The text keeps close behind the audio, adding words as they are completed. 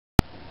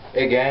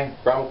Hey gang,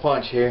 Primal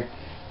Punch here,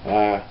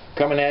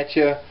 coming at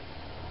you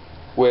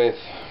with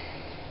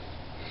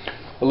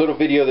a little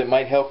video that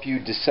might help you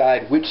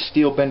decide which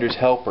steel bender's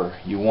helper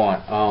you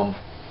want.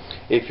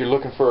 If you're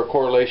looking for a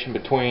correlation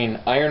between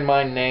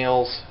Ironmind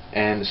nails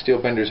and the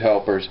steel bender's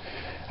helpers,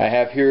 I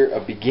have here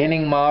a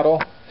beginning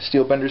model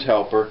steel bender's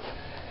helper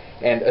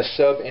and a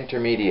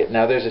sub-intermediate.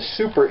 Now there's a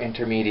super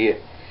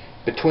intermediate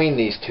between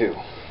these two,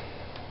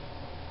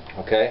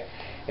 okay,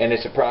 and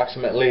it's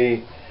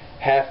approximately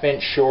 ½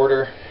 inch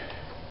shorter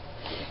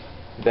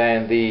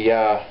than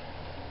the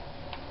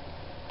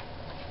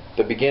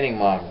beginning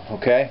model.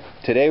 Okay,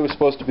 today was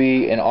supposed to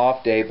be an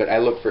off day, but I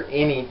looked for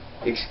any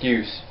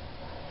excuse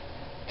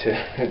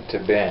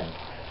to bend.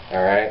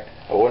 Alright,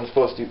 I wasn't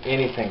supposed to do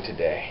anything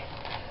today.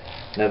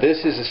 Now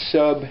this is a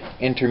sub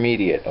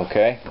intermediate.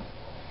 Okay,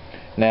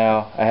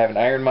 now I have an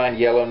Ironmind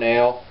yellow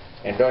nail,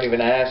 and don't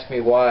even ask me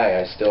why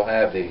I still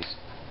have these.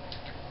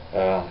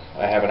 I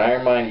have an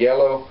Ironmind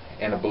yellow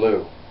and a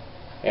blue,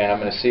 and I'm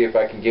going to see if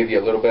I can give you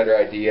a little better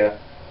idea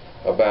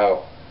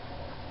about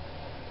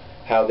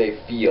how they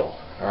feel.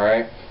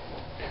 Alright,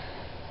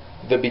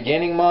 the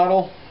beginning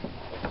model,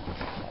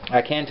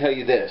 I can tell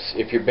you this: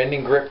 if you're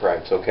bending grip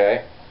rights,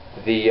 okay,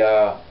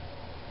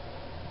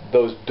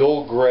 those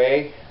dull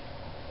gray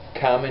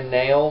common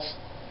nails,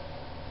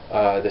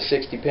 the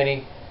 60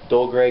 penny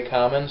dull gray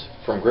commons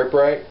from Grip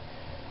Right,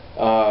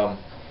 I'm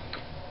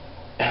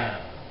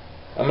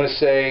going to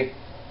say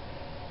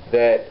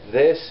that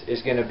this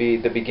is going to be,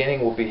 the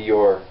beginning will be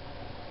your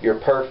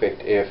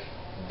perfect if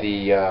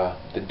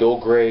the dull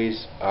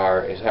grays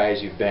are as high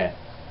as you've bent,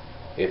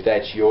 if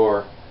that's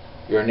your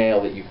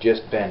nail that you've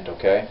just bent.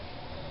 Okay,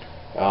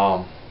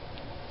 and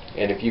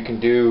if you can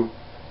do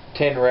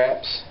 10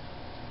 reps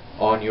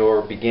on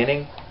your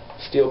beginning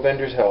steel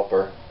bender's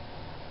helper,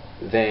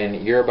 then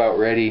you're about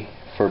ready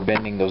for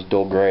bending those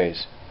dull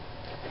grays.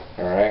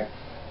 Alright,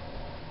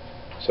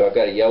 so I've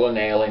got a yellow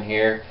nail in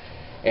here,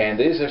 and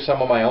these are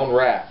some of my own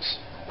wraps.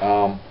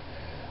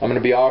 I'm going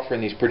to be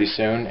offering these pretty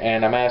soon,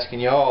 and I'm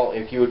asking y'all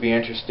if you would be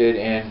interested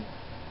in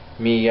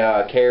me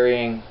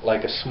carrying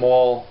like a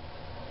small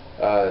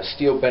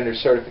steel bender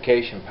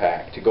certification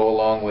pack to go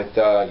along with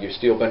your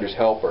steel bender's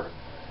helper.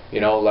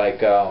 You know, like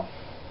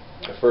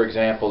for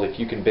example, if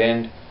you can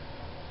bend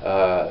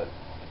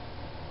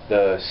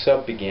the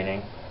sub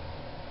beginning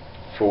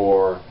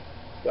for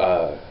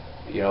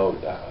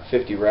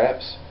 50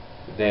 reps,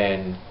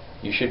 then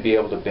you should be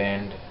able to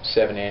bend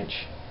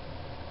 7-inch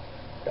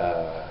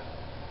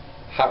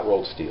hot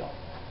rolled steel,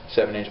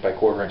 7-inch by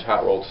 1/4 inch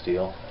hot rolled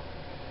steel.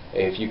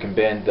 If you can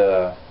bend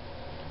the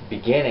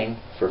beginning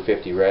for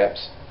 50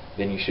 reps,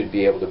 then you should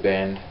be able to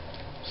bend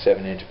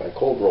 7-inch by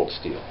cold rolled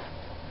steel,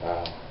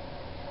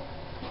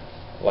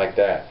 like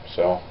that.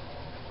 So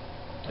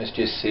let's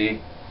just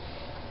see.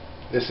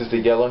 This is the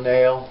yellow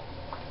nail.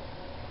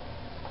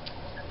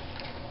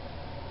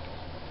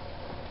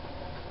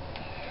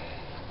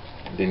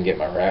 Didn't get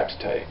my wraps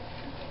tight.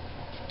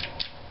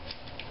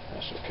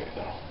 That's okay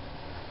though.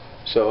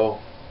 So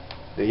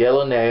the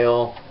yellow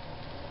nail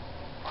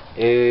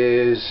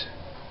is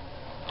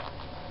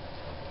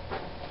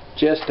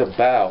just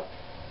about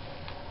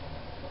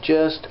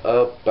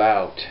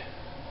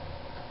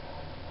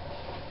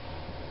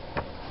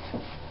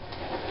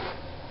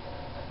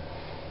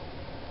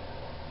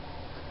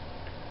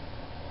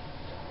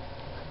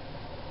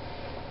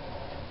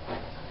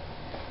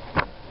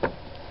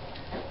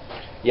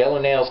yellow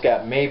nail's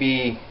got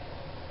maybe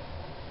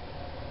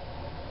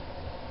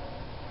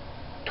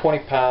 20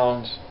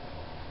 pounds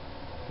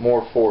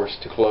more force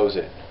to close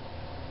it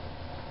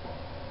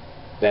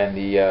than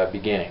the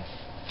beginning.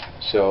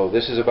 So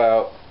this is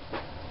about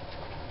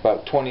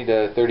 20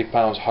 to 30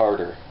 pounds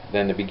harder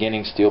than the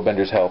beginning steel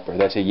bender's helper.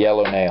 That's a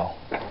yellow nail.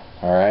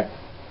 Alright,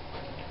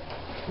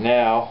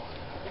 now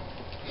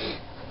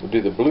we'll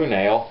do the blue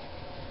nail.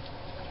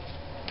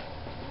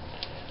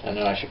 I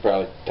know I should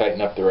probably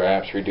tighten up the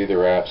wraps, redo the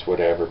wraps,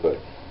 whatever, but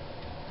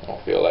I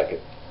don't feel like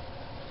it.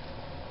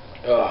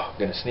 Oh, I'm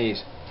gonna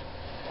sneeze.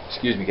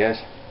 Excuse me,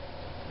 guys.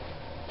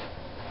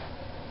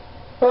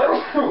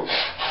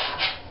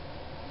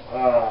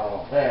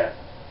 Oh man,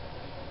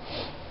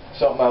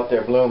 something out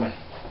there blooming.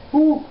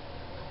 Woo.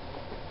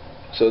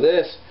 So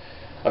this,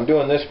 I'm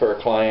doing this for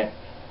a client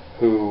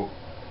who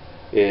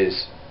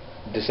is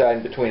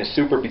deciding between a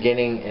super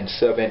beginning and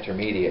sub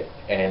intermediate,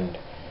 and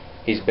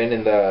he's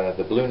bending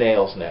the blue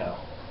nails now,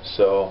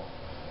 so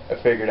I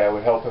figured I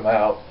would help him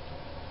out.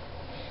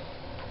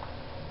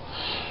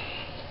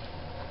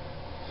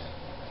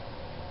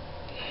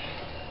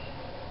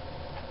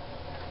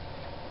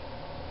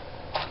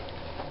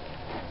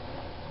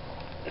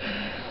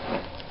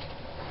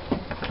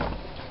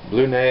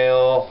 Blue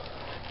nail.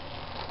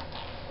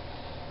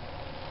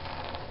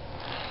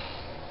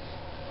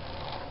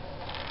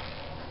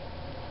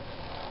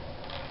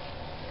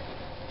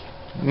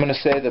 I'm going to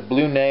say the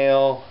blue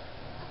nail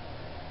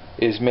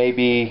is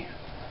maybe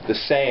the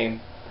same,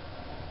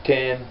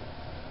 10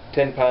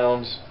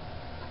 pounds,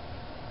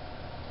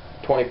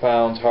 20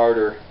 pounds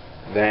harder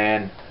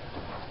than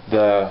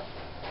the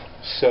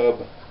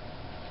sub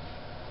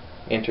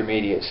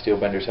intermediate steel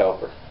bender's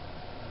helper.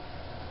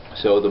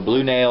 So the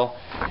blue nail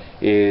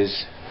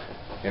is,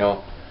 you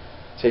know,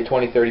 say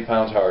 20-30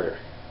 pounds harder.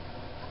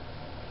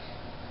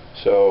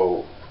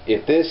 So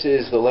if this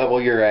is the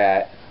level you're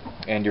at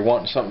and you're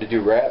wanting something to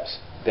do reps,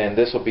 then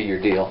this will be your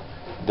deal.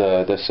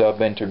 The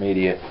sub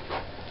intermediate.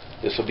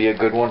 This will be a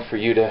good one for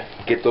you to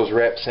get those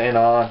reps in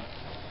on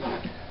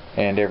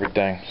and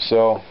everything.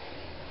 So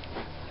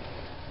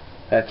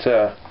that's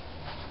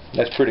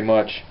pretty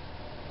much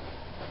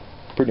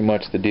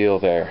the deal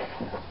there.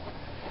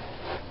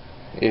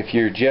 If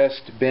you're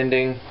just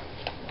bending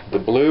the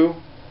blue,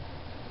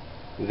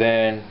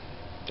 then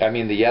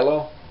the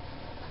yellow,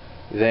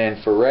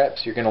 then for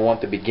reps you're going to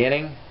want the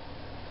beginning,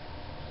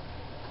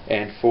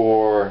 and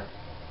for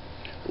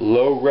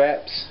low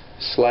reps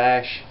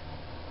slash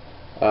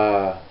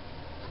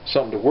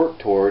something to work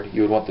toward,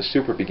 you would want the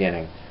super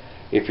beginning.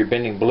 If you're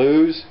bending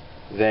blues,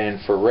 then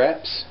for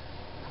reps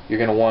you're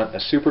going to want a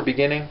super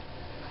beginning,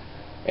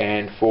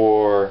 and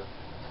for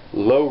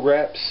low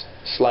reps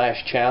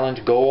slash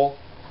challenge goal,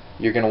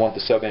 you're going to want the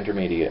sub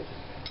intermediate.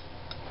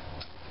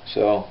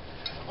 So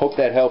hope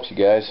that helps you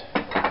guys.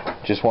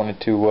 Just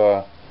wanted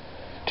to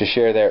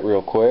share that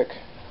real quick.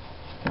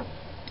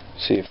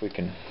 See if we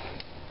can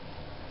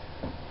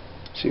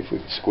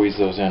squeeze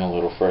those in a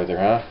little further,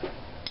 huh?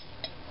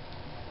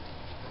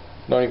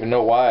 Don't even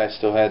know why I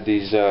still had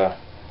these.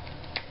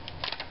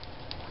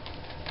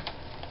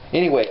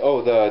 Anyway,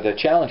 oh, the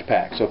challenge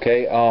packs,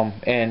 okay?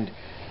 And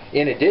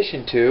in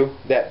addition to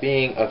that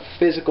being a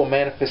physical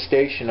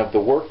manifestation of the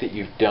work that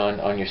you've done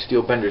on your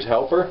steel bender's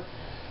helper,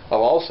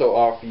 I'll also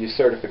offer you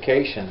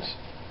certifications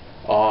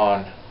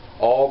on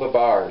all the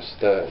bars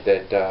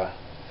that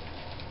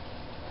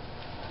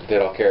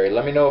I'll carry.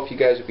 Let me know if you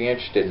guys would be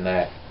interested in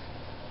that.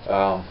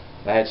 I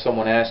had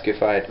someone ask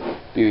if I'd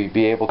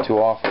be able to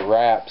offer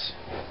wraps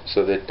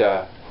so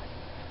that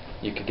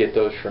you could get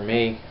those from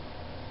me.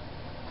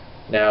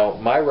 Now,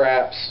 my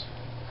wraps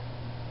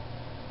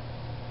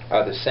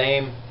are the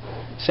same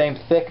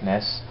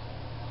thickness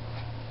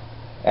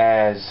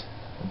as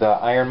the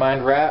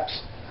Ironmind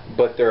wraps,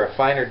 but they're a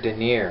finer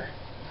denier,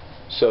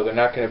 so they're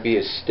not going to be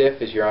as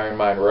stiff as your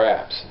Ironmind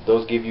wraps.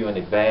 Those give you an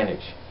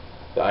advantage.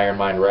 The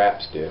Ironmind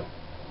wraps do,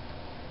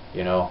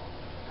 you know,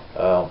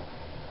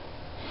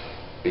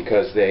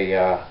 because they,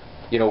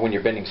 you know, when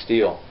you're bending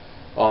steel,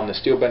 on the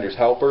steel bender's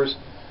helpers,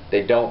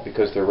 they don't,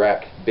 because they're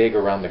wrapped big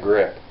around the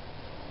grip,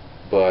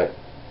 but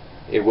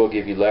it will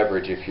give you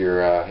leverage if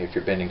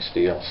you're bending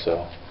steel.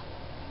 So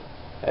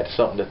that's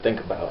something to think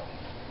about.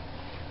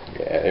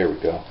 Yeah, there we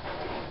go.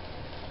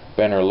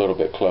 Bend her a little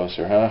bit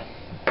closer, huh?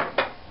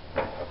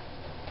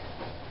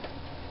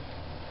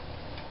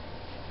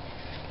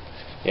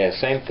 Yeah,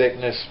 same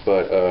thickness,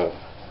 but a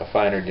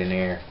finer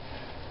denier.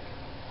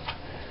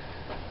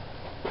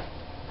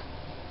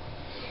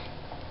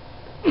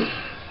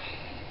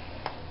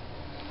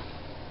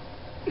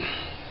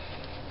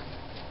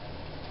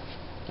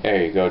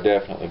 There you go,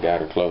 definitely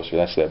got her closer.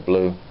 That's that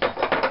blue.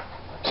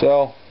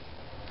 So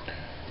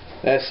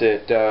that's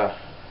it.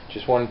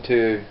 Just wanted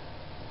to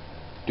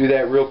do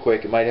that real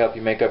quick. It might help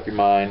you make up your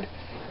mind.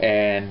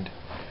 And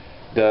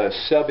the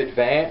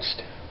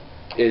sub-advanced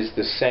is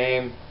the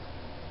same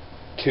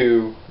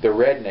to the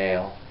red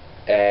nail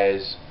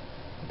as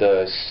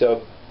the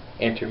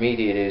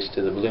sub-intermediate is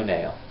to the blue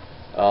nail.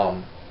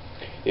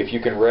 If you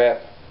can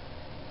rep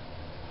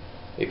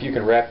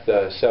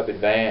the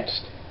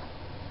sub-advanced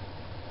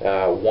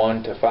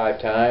 1 to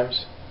 5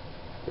 times,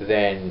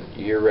 then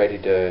you're ready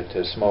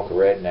to smoke a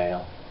red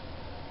nail.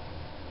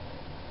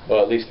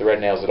 Well, at least the red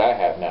nails that I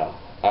have now.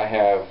 I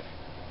have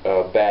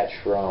a batch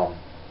from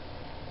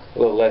a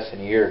little less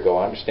than a year ago.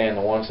 I understand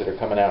the ones that are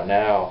coming out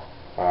now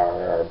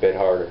are a bit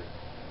harder.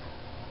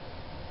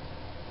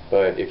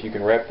 But if you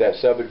can rep that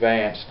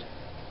sub-advanced,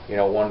 you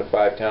know, 1 to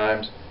 5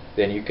 times,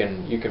 then you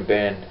can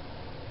bend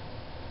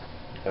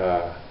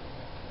a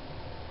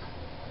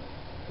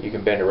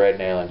red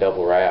nail in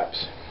double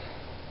wraps.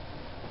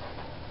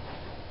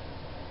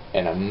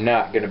 And I'm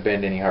not going to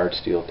bend any hard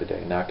steel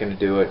today. Not going to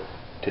do it.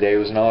 Today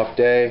was an off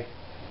day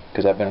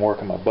because I've been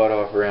working my butt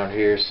off around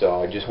here,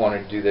 so I just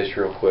wanted to do this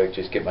real quick,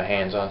 just get my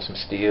hands on some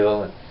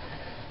steel and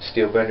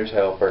steel bender's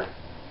helper.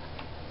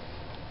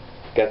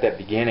 Got that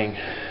beginning,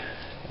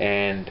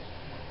 and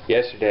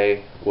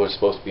yesterday was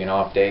supposed to be an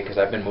off day because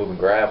I've been moving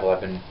gravel.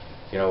 I've been,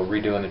 you know,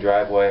 redoing the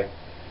driveway.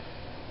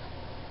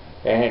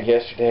 And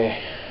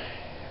yesterday,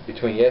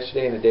 between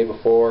yesterday and the day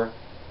before,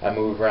 I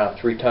moved around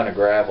 3 tons of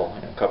gravel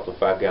in a couple of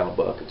 5-gallon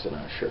buckets, and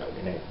I was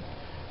shrugging it.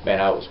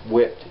 Man, I was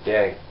whipped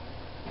today.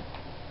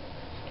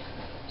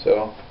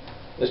 So,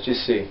 let's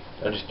just see.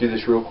 I'll just do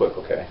this real quick,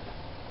 okay?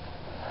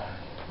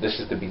 This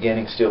is the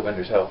beginning steel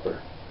bender's helper.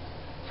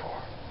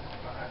 4,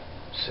 5,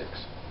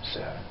 6,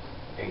 7,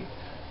 8,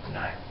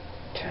 9,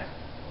 10,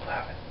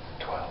 11,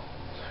 12,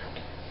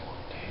 13,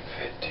 14,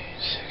 15,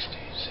 16,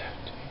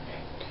 17,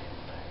 18,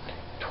 19,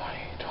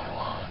 20,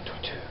 21,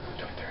 22,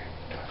 23,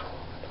 24,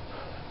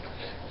 25,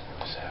 26,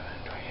 27,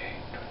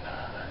 28, 29, 30, 31, 33, 34, 35, 36, 38, 39,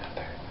 40, 41, 42, 43, 44, 45, 46, 47, 48, 49, 50, 51, 52, 53, 54, 55, 56, 57, 58, 59, 60, 61, 62, 63, 64, 65, 66, 67, 68, 69, 70, 71, 72, 73, 74, 75, 76, 77, 78, 79,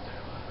 80,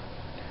 81, 82, 83, 84, 85, 86, 87, 88, 89, 90, 91,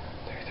 92,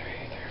 93,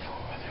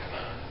 94,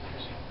 95,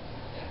 96,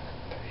 97,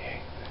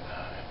 98,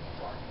 99,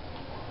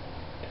 100.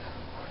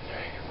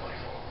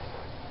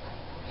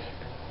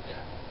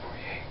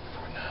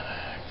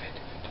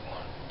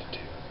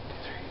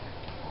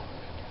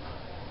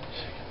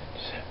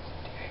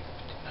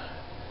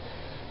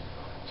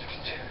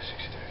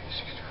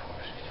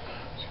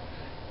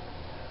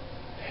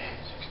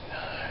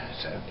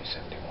 70,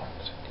 71,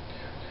 72,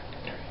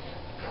 73,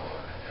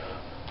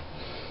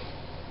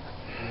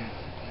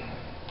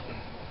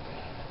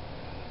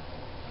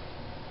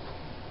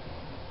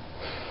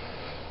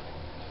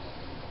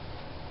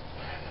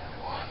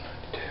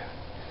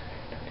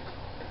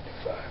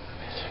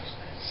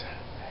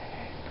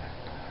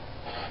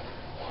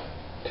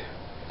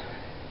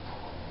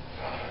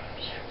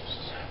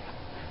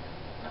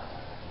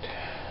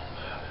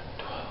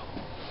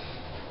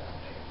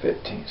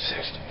 15,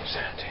 16,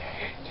 17,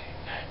 18,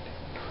 19,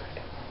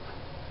 20, 21,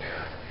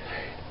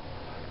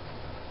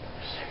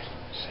 26,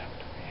 27,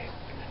 28,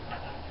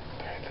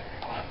 30,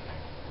 31,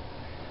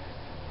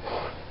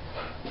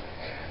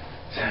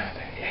 37,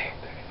 38,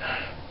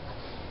 39,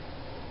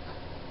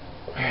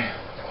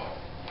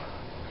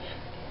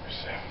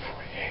 47,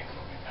 48,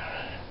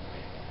 49,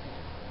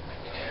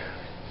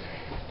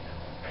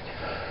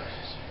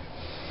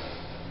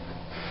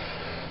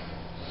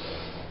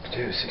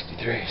 52,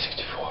 63,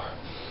 64.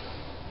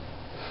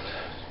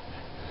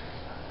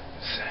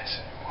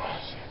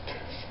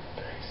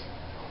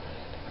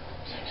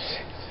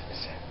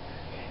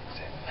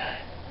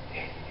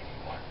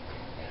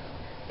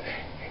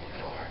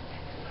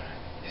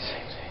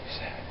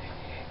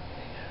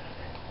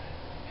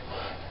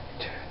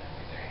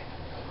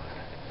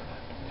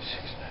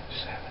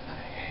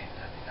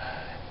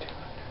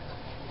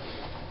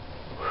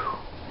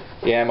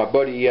 Yeah, my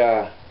buddy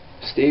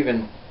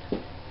Steven,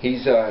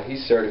 he's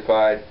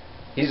certified.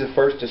 He's the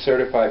first to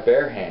certify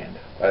bare hand,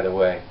 by the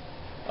way,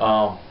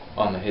 on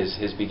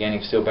his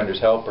beginning steel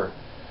bender's helper.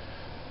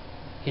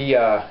 He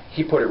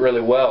put it really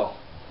well.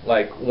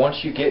 Like,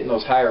 once you get in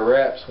those higher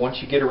reps,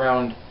 once you get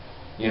around,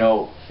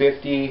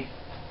 50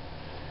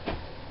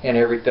 and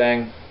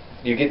everything,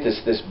 you get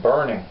this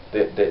burning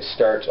that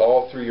starts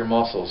all through your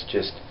muscles,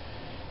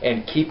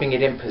 and keeping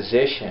it in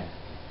position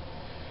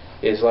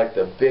is like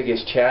the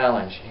biggest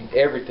challenge.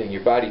 Everything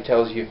your body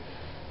tells you,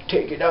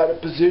 take it out of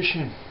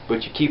position,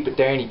 but you keep it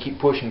there and you keep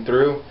pushing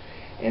through,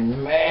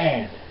 and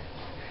man,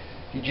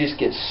 you just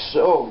get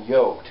so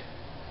yoked.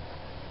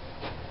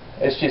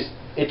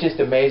 It just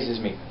amazes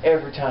me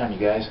every time, you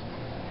guys.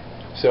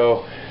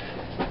 So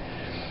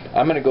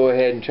I'm going to go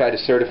ahead and try to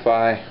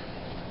certify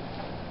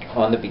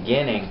on the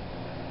beginning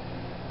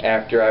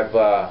after I've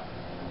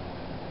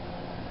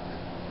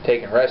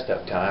taken rest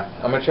up time.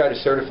 I'm going to try to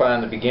certify on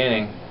the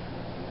beginning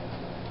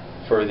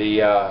for the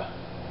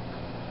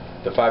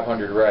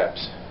 500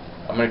 reps.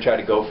 I'm going to try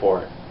to go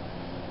for it.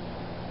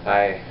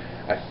 I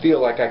feel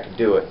like I can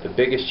do it. The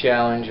biggest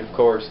challenge, of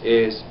course,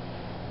 is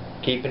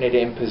keeping it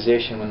in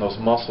position when those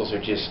muscles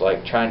are just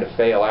like trying to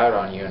fail out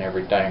on you and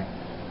everything.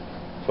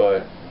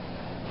 But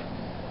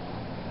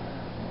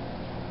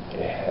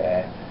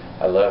yeah,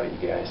 I love it,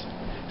 you guys.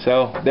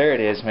 So there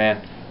it is,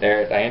 man.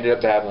 There, I ended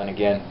up babbling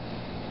again.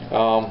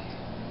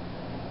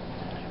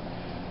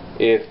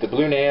 If the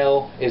blue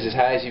nail is as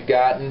high as you've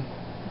gotten,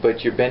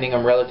 but you're bending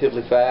them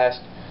relatively fast,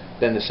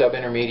 then the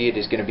sub-intermediate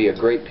is going to be a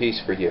great piece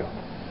for you.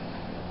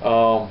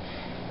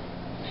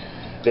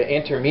 The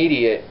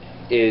intermediate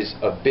is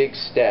a big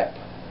step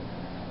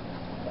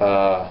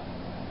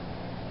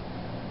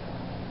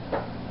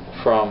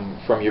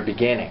from your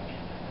beginning.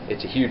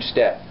 It's a huge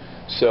step.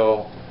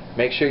 So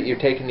make sure you're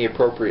taking the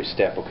appropriate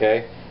step,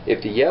 okay?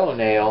 If the yellow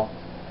nail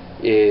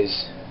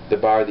is the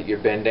bar that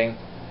you're bending,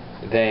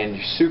 then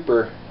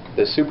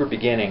the super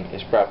beginning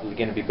is probably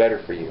going to be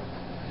better for you.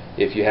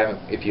 If you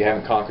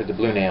haven't conquered the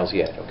blue nails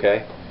yet,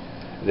 okay?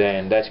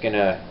 Then that's going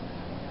to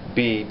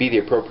be the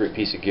appropriate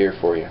piece of gear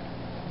for you.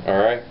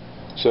 Alright?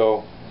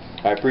 So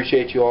I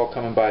appreciate you all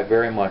coming by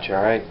very much,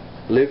 alright?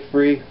 Live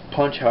free,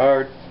 punch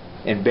hard,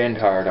 and bend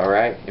hard,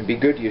 alright? And be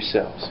good to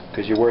yourselves,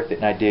 because you're worth it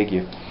and I dig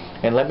you.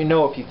 And let me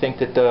know if you think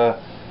that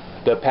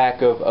the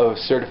pack of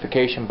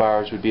certification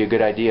bars would be a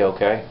good idea,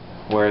 okay?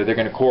 Where they're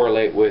going to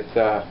correlate with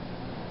the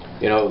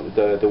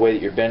way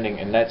that you're bending,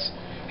 and that's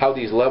how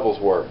these levels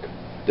work.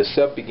 The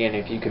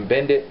sub-beginning, if you can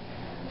bend it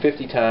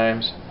 50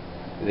 times,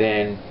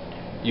 then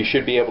you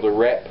should be able to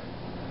rep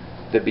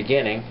the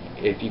beginning.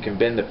 If you can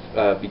bend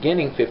the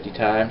beginning 50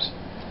 times,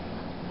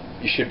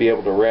 you should be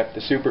able to rep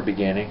the super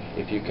beginning.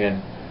 If you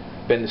can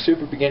bend the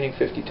super beginning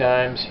 50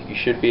 times, you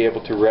should be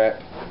able to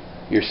rep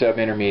your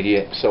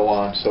sub-intermediate, so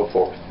on and so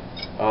forth.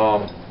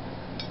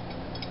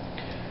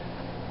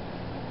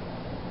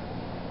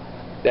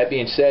 That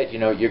being said,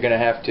 you're going to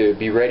have to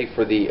be ready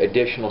for the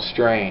additional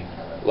strain.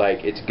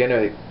 Like, it's going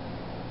to,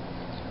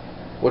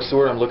 what's the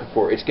word I'm looking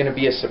for? It's going to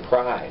be a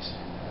surprise,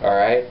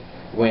 alright?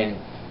 When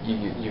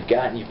you've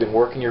been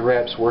working your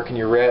reps,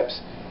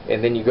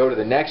 and then you go to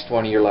the next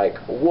one and you're like,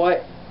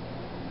 what?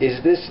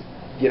 Is this,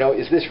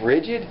 is this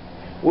rigid?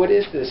 What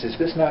is this? Is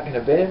this not going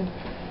to bend?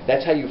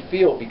 That's how you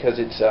feel, because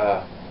it's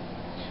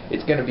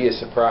going to be a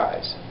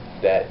surprise,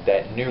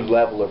 that new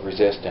level of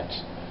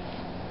resistance.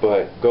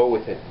 But go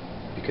with it,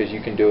 because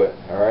you can do it,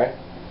 alright?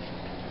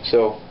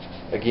 So,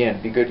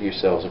 again, be good to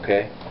yourselves,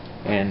 okay?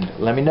 And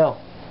let me know.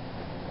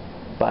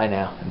 Bye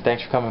now. And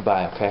thanks for coming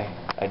by, okay?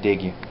 I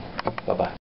dig you. Bye-bye.